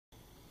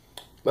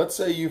Let's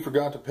say you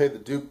forgot to pay the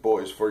Duke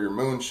boys for your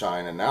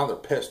moonshine and now they're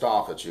pissed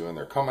off at you and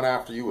they're coming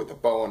after you with a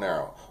bow and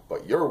arrow,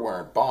 but you're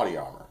wearing body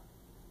armor.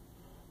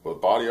 Will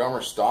body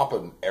armor stop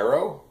an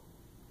arrow?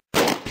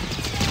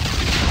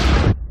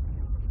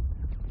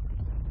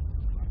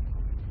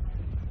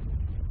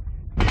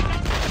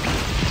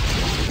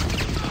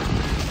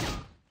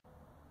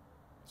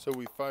 So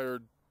we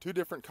fired 2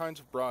 different kinds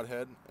of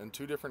broadhead and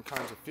 2 different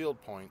kinds of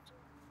field point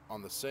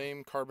on the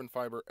same carbon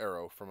fiber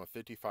arrow from a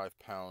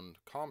 55-pound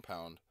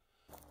compound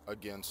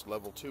against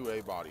Level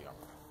IIA body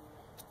armor.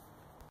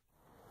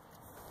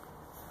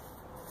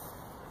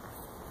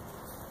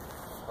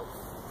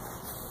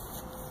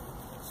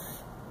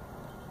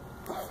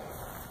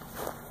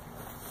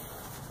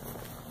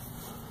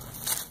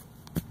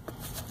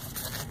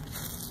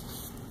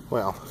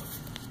 Well,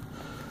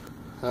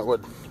 that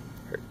would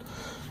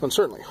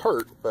certainly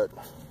hurt, but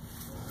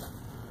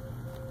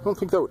I don't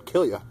think that would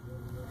kill you.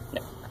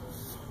 No.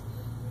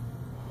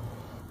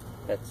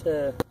 That's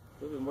a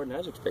little bit more than I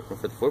was expecting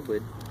for the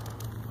 4-blade.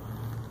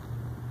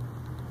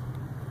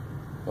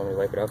 Want me to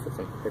wipe it off with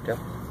some hair towel?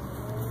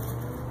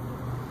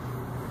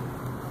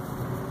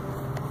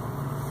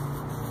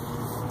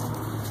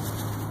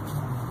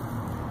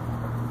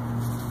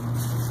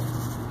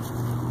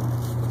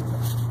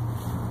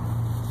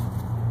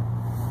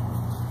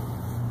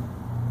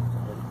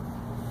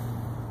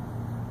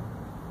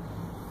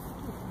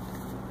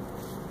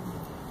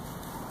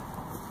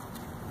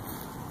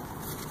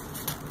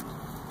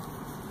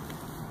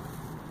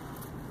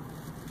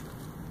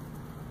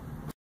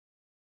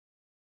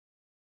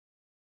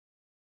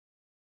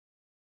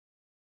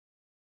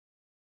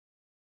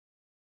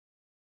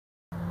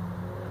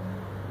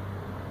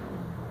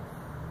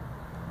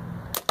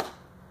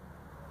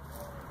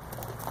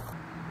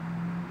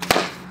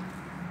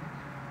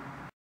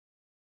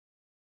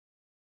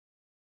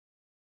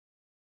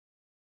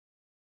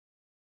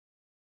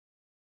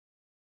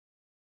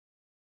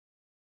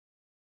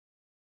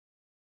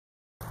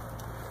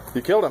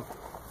 You killed him.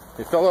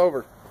 He fell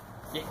over.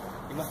 Yeah,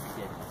 he must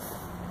be dead.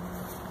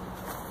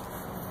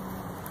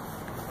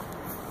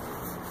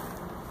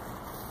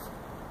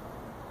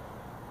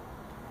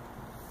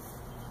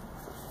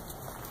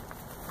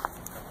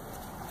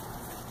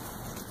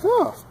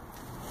 Oh.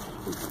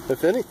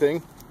 If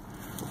anything,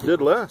 did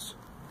less.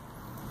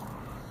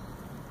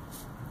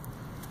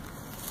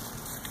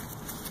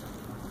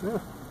 Yeah.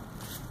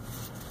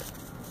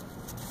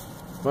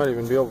 Might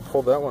even be able to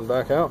pull that one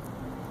back out.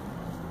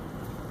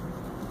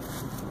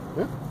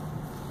 Yeah.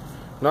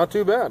 Not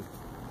too bad.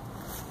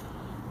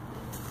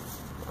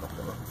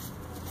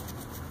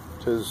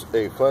 'Tis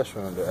a flesh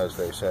wound, as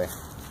they say.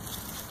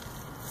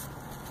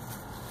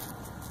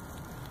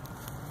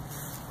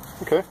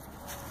 Okay.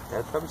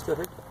 That probably still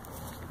hurt.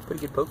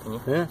 Pretty good poke in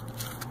you. Yeah.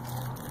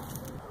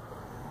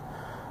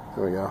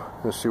 There we go.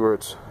 Let's see where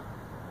it's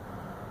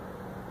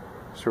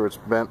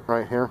bent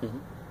right here. Mm-hmm.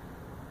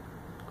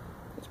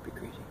 That's pretty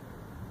crazy.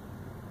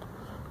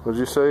 What did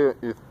you say?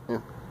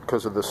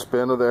 Because of the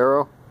spin of the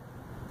arrow?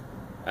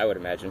 I would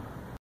imagine.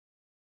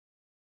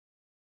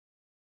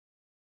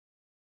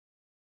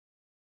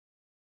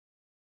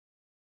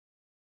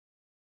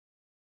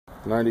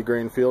 .90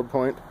 grain field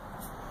point,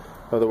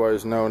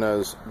 otherwise known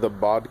as the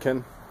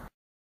bodkin.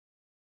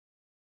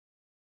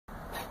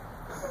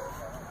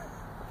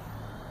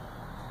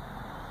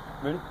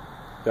 Ready?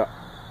 Yeah.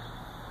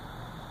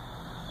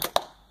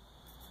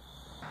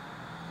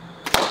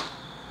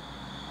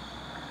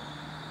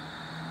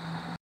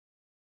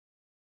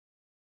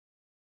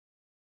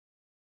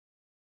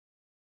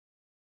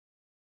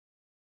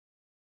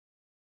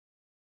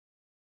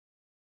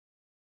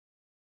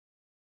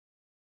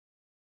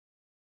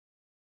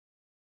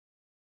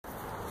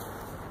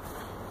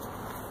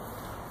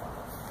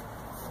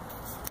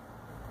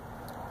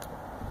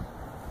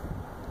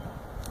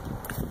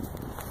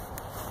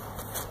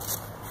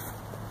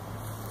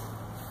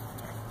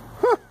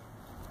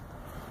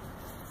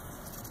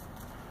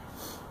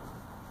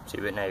 See,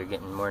 but now you're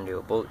getting more into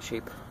a bullet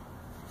shape.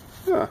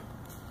 Yeah.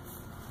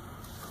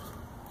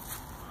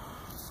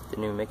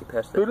 Didn't even make it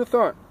past that. Who'd have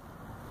thought?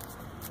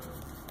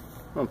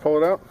 Want to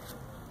pull it out?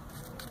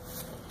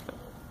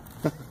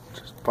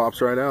 Just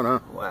pops right out, huh?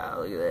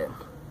 Wow, look at that.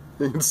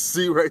 You can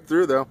see right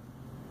through, though.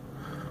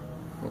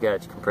 You gotta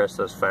compress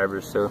those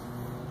fibers, too.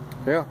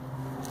 Yeah.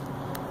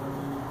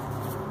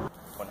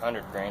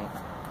 100 grain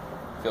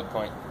field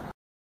point.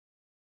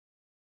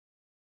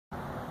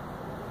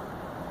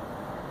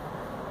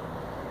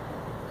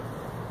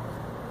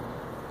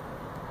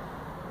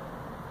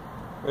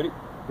 Ready?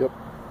 Yep.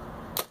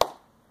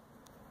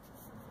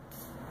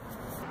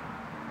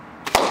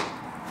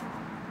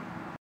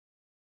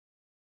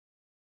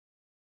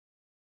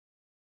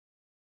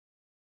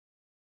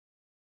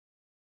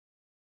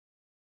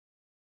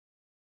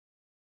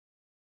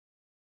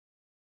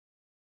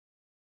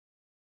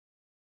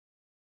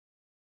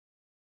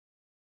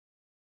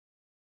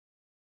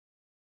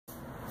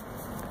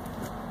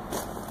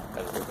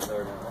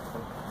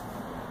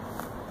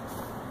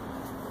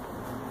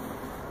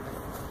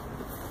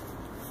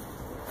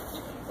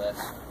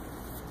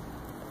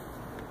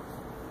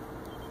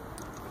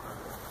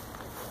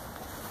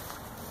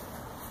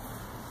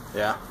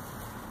 Yeah.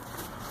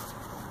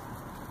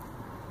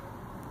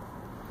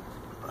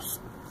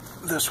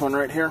 This one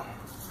right here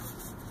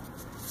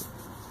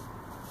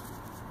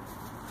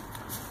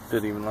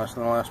did even less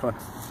than the last one.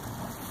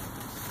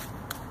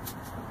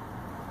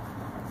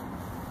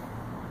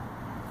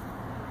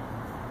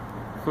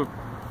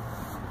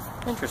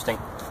 Interesting.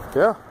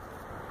 Yeah.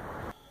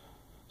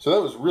 So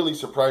that was really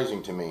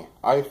surprising to me.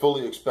 I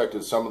fully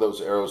expected some of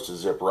those arrows to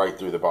zip right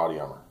through the body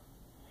armor.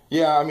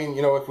 Yeah, I mean,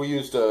 you know, if we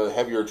used a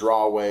heavier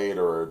draw weight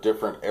or a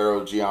different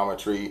arrow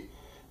geometry, it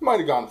might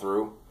have gone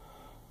through.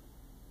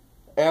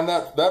 And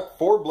that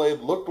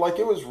foreblade looked like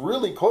it was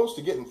really close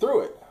to getting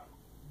through it.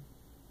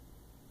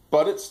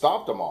 But it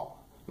stopped them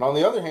all. And on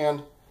the other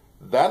hand,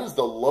 that is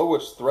the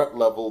lowest threat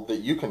level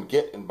that you can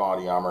get in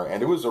body armor,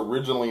 and it was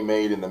originally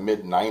made in the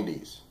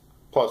mid-90s.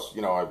 Plus,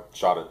 you know, I've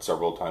shot it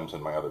several times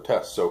in my other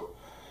tests, so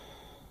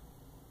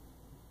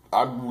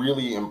I'm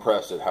really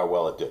impressed at how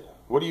well it did.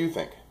 What do you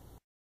think?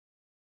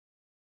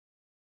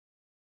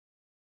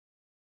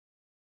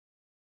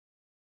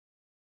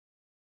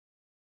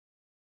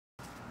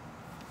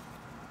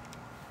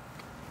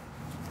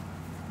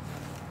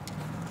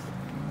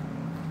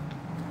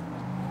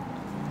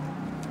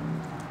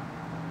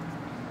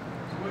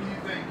 What do you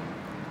think?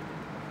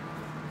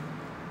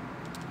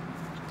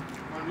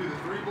 Want to do the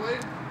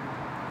 3-blade?